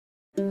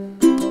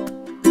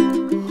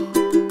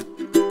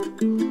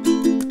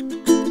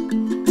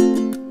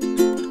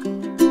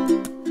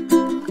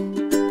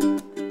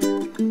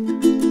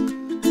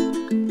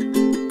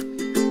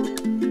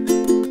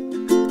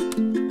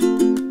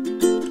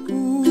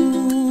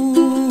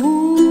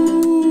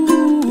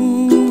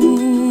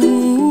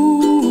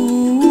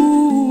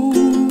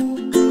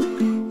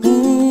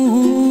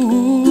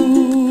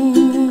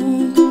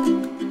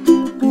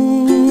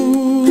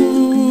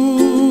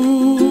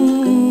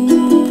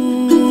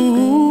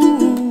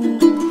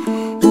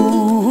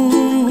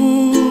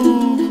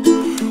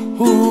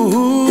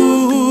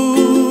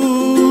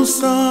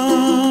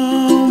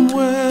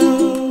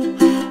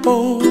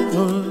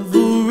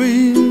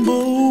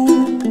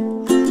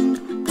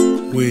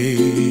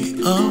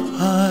up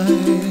high,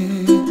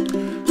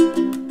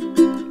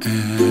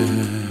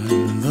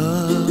 and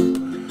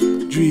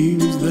the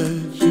dreams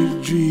that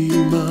you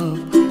dream of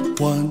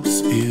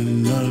once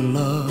in a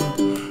lullaby.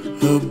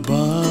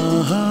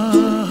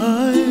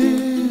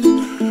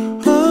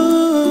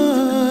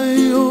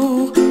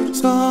 Oh,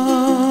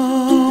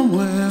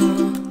 somewhere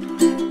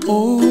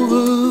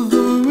over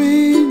the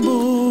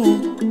rainbow,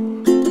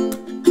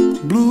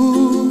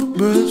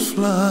 bluebirds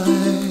fly.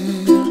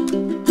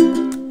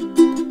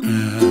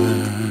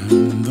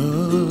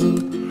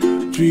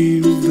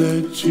 Dreams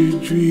that you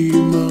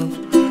dream of,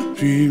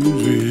 dreams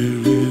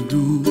really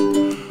do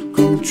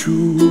come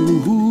true.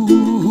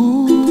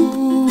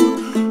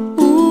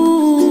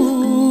 Ooh,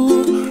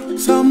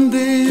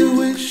 someday you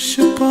wish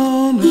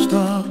upon a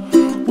star,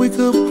 wake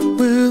up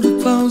where the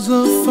clouds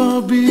are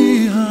far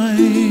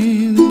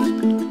behind.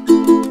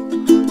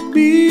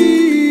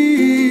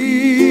 Be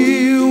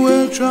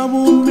where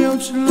trouble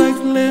melts like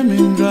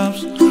lemon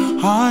drops,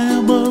 high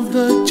above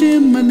the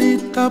chimney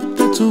top.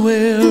 That's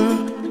where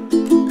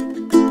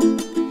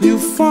you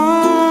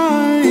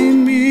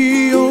find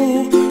me,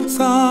 oh,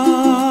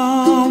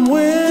 somewhere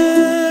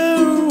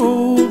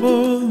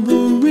over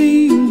the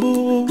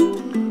rainbow,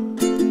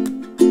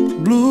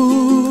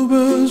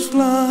 bluebirds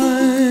fly,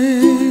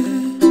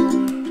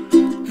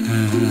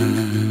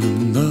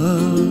 and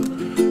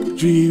the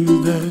dream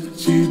that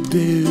you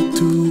dare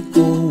to,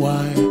 oh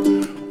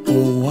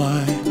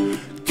why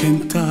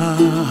can't I?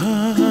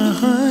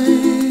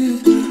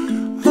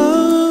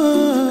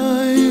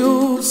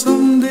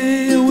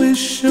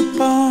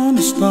 Upon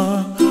a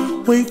star,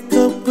 wake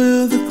up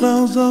where the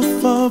clouds are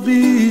far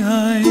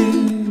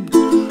behind.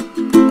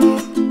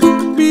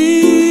 Be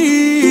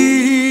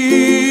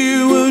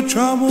where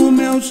trouble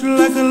melts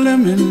like a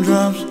lemon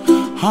drops,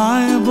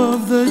 high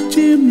above the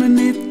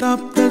chimney top.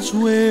 That's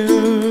where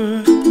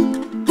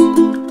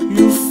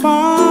you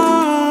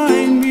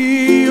find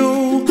me,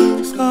 oh,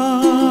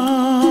 somewhere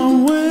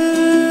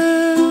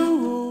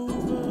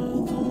over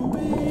the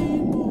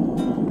rainbow.